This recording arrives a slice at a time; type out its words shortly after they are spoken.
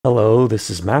Hello,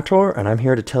 this is Mator, and I'm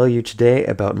here to tell you today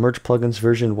about Merge Plugins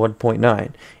version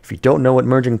 1.9. If you don't know what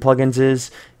merging plugins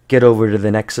is, get over to the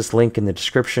Nexus link in the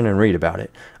description and read about it.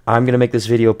 I'm going to make this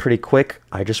video pretty quick.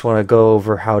 I just want to go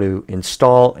over how to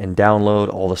install and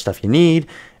download all the stuff you need,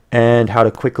 and how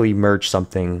to quickly merge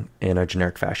something in a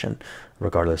generic fashion,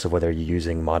 regardless of whether you're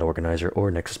using Mod Organizer or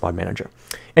Nexus Mod Manager.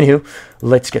 Anywho,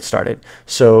 let's get started.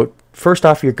 So first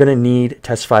off, you're going to need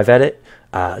Test5Edit.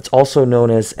 It's also known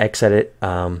as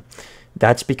Xedit.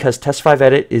 That's because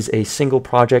Test5Edit is a single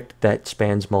project that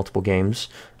spans multiple games.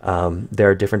 There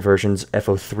are different versions: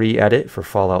 FO3 Edit for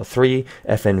Fallout 3,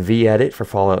 FNV Edit for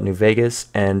Fallout New Vegas,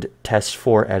 and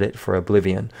Test4 Edit for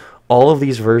Oblivion. All of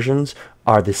these versions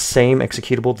are the same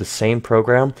executable, the same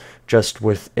program, just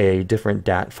with a different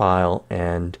DAT file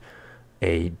and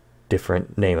a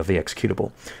different name of the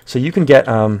executable. So you can get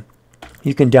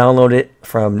you can download it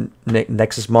from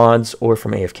Nexus Mods or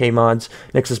from AFK Mods.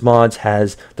 Nexus Mods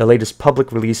has the latest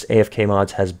public release. AFK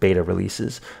Mods has beta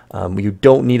releases. You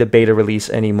don't need a beta release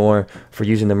anymore for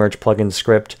using the Merge Plugin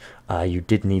script. You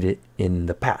did need it in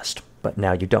the past, but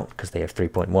now you don't because they have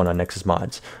 3.1 on Nexus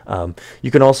Mods.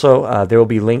 You can also, there will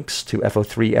be links to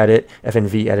FO3 Edit,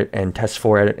 FNV Edit, and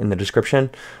Test4 Edit in the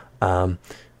description,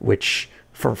 which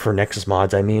for Nexus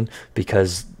Mods, I mean,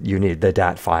 because you need the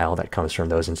DAT file that comes from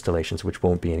those installations, which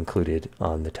won't be included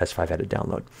on the Test5Edit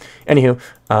download.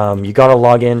 Anywho, you got to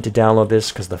log in to download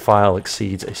this because the file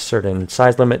exceeds a certain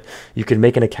size limit. You can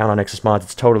make an account on Nexus Mods.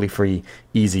 It's totally free,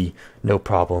 easy, no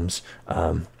problems.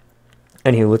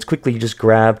 Anywho, let's quickly just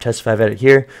grab Test5Edit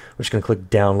here. We're just going to click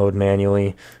Download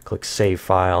manually, click Save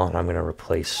File, and I'm going to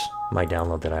replace my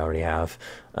download that I already have.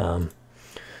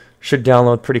 Should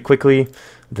download pretty quickly.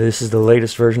 This is the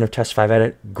latest version of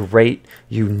Test5Edit. Great.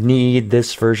 You need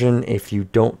this version if you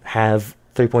don't have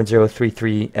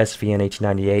 3.033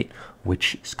 SVN-H98,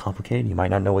 which is complicated. You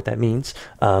might not know what that means.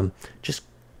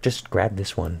 Just grab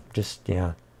this one. Just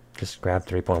grab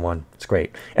 3.1. It's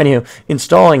great. Anywho,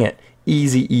 installing it,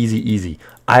 easy, easy, easy.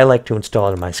 I like to install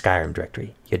it in my Skyrim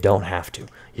directory. You don't have to.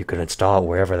 You can install it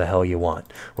wherever the hell you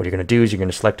want. What you're going to do is you're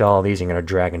going to select all of these and you're going to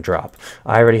drag and drop.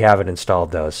 I already have it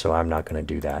installed though, so I'm not going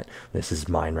to do that. This is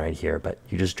mine right here, but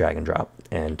you just drag and drop.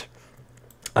 And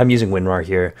I'm using WinRAR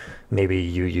here. Maybe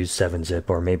you use 7-zip,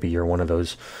 or maybe you're one of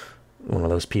those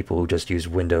people who just use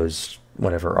Windows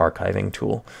whatever archiving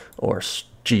tool, or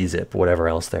gzip, whatever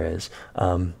else there is.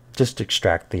 Just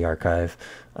extract the archive.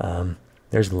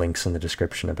 There's links in the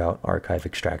description about archive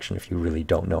extraction if you really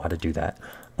don't know how to do that.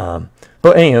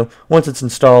 But anyhow, once it's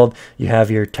installed, you have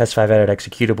your Test5Edit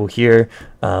executable here,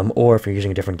 or if you're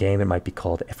using a different game, it might be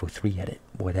called FO3 Edit,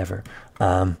 whatever.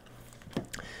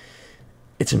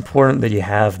 It's important that you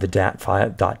have the .dat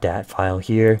file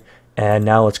here. And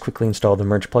now let's quickly install the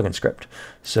Merge Plugin script.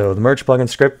 So the Merge Plugin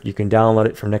script, you can download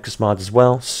it from Nexus Mods as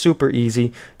well. Super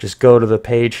easy. Just go to the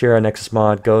page here on Nexus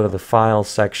Mod, go to the Files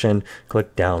section,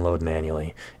 click Download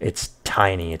manually. It's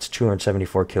tiny. It's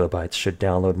 274 kilobytes. Should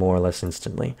download more or less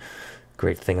instantly.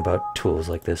 Great thing about tools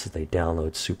like this is they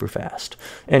download super fast.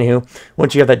 Anywho,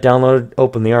 once you have that downloaded,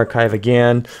 open the archive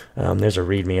again. There's a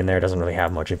README in there. It doesn't really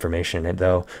have much information in it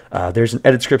though. There's an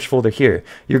edit scripts folder here.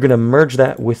 You're going to merge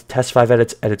that with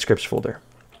Test5Edit's edit scripts folder,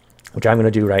 which I'm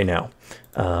going to do right now,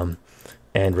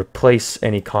 and replace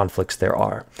any conflicts there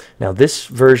are. Now this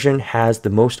version has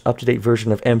the most up-to-date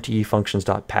version of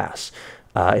mtefunctions.pass.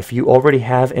 If you already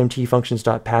have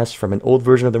mtefunctions.pass from an old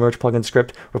version of the Merge Plugin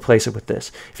script, replace it with this.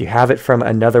 If you have it from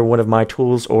another one of my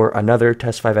tools or another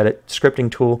Test5Edit scripting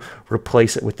tool,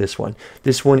 replace it with this one.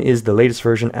 This one is the latest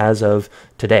version as of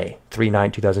today,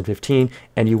 3/9/2015,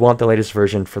 and you want the latest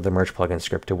version for the Merge Plugin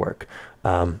script to work.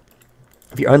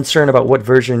 If you're uncertain about what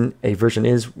version a version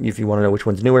is, if you want to know which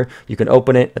one's newer, you can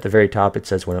open it. At the very top, it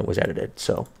says when it was edited.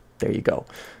 So there you go.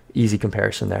 Easy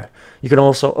comparison there. You can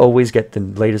also always get the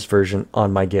latest version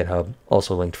on my GitHub,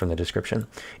 also linked from the description.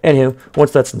 Anywho,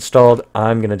 once that's installed,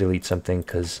 I'm going to delete something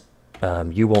because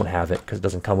you won't have it because it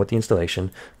doesn't come with the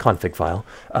installation config file.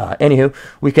 Anywho,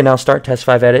 we can now start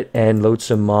Test5Edit and load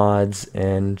some mods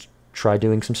and try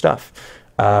doing some stuff.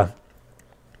 Yeah.